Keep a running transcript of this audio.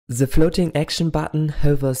The floating action button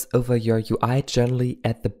hovers over your UI generally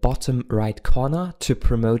at the bottom right corner to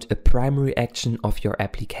promote a primary action of your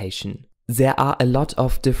application. There are a lot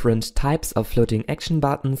of different types of floating action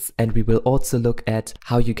buttons, and we will also look at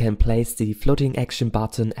how you can place the floating action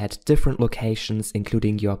button at different locations,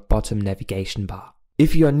 including your bottom navigation bar.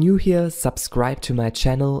 If you are new here, subscribe to my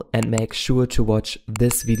channel and make sure to watch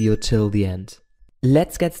this video till the end.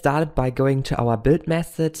 Let's get started by going to our build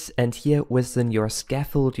method, and here within your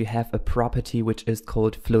scaffold you have a property which is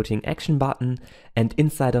called floating action button, and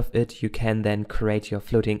inside of it you can then create your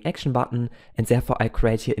floating action button, and therefore I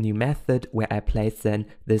create here a new method where I place then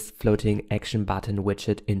this floating action button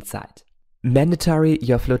widget inside. Mandatory,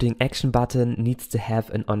 your floating action button needs to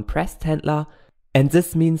have an onPressed handler. And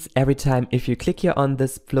this means every time if you click here on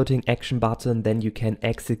this floating action button, then you can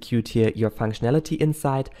execute here your functionality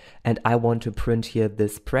inside. And I want to print here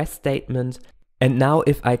this press statement. And now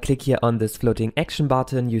if I click here on this floating action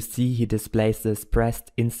button, you see he displays this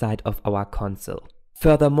pressed inside of our console.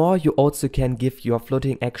 Furthermore, you also can give your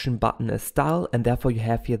floating action button a style, and therefore you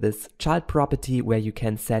have here this child property where you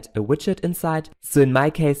can set a widget inside. So in my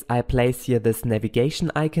case, I place here this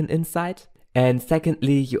navigation icon inside. And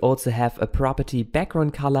secondly, you also have a property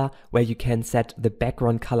background color where you can set the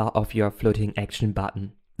background color of your floating action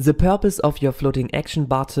button. The purpose of your floating action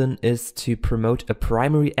button is to promote a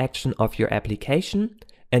primary action of your application.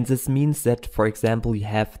 And this means that, for example, you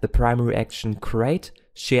have the primary action create,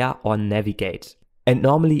 share or navigate. And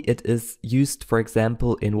normally it is used, for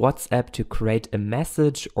example, in WhatsApp to create a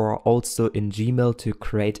message, or also in Gmail to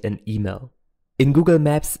create an email. In Google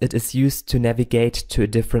Maps, it is used to navigate to a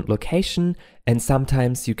different location, and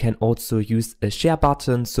sometimes you can also use a share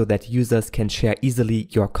button so that users can share easily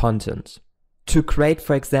your content. To create,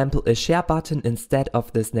 for example, a share button instead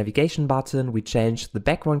of this navigation button, we change the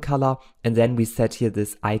background color and then we set here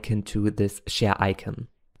this icon to this share icon.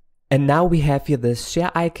 And now we have here this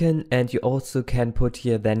share icon, and you also can put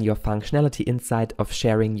here then your functionality inside of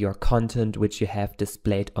sharing your content which you have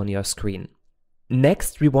displayed on your screen.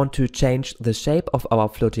 Next, we want to change the shape of our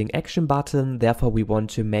floating action button. Therefore, we want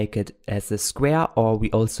to make it as a square, or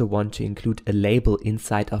we also want to include a label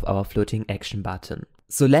inside of our floating action button.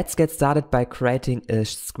 So let's get started by creating a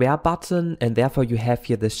square button, and therefore you have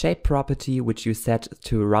here the shape property which you set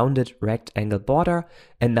to rounded rectangle border,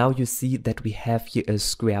 and now you see that we have here a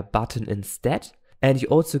square button instead. And you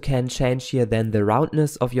also can change here then the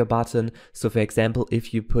roundness of your button. So for example,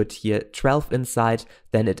 if you put here 12 inside,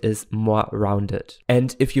 then it is more rounded.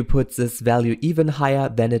 And if you put this value even higher,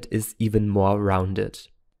 then it is even more rounded.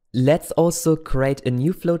 Let's also create a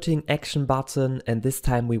new floating action button. And this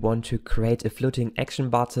time we want to create a floating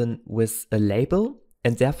action button with a label.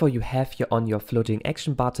 And therefore you have here on your floating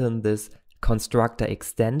action button this constructor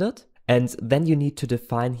extended. And then you need to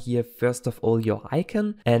define here first of all your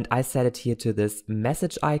icon, and I set it here to this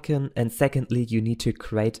message icon. And secondly, you need to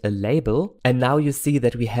create a label. And now you see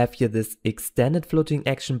that we have here this extended floating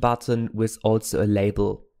action button with also a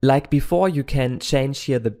label. Like before, you can change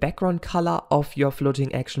here the background color of your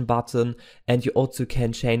floating action button, and you also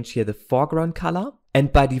can change here the foreground color.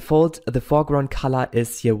 And by default, the foreground color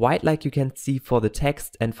is here white, like you can see for the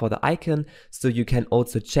text and for the icon. So you can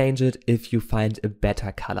also change it if you find a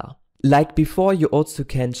better color. Like before, you also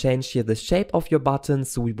can change here the shape of your button,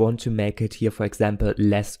 so we want to make it here, for example,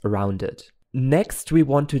 less rounded. Next, we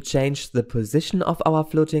want to change the position of our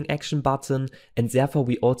floating action button, and therefore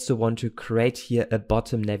we also want to create here a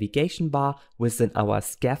bottom navigation bar within our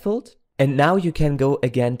scaffold. And now you can go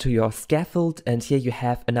again to your scaffold, and here you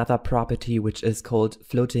have another property which is called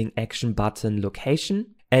floating action button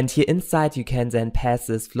location. And here inside you can then pass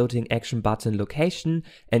this floating action button location,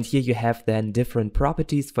 and here you have then different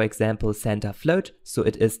properties, for example center float, so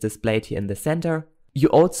it is displayed here in the center. You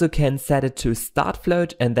also can set it to start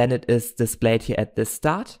float, and then it is displayed here at the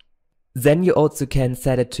start. Then you also can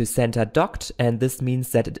set it to center docked, and this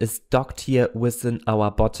means that it is docked here within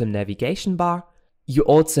our bottom navigation bar. You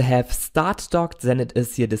also have start docked, then it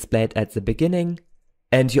is here displayed at the beginning.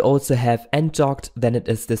 And you also have end docked, then it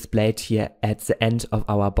is displayed here at the end of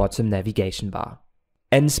our bottom navigation bar.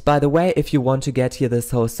 And by the way, if you want to get here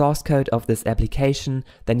this whole source code of this application,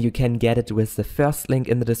 then you can get it with the first link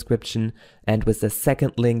in the description, and with the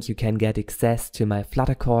second link you can get access to my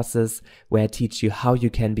Flutter courses where I teach you how you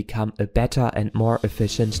can become a better and more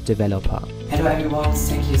efficient developer. Hello everyone,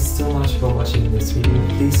 thank you so much for watching this video.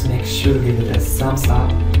 Please make sure to give it a thumbs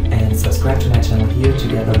up and subscribe to my channel here to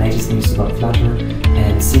get the latest news about Flutter,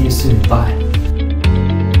 and see you soon. Bye!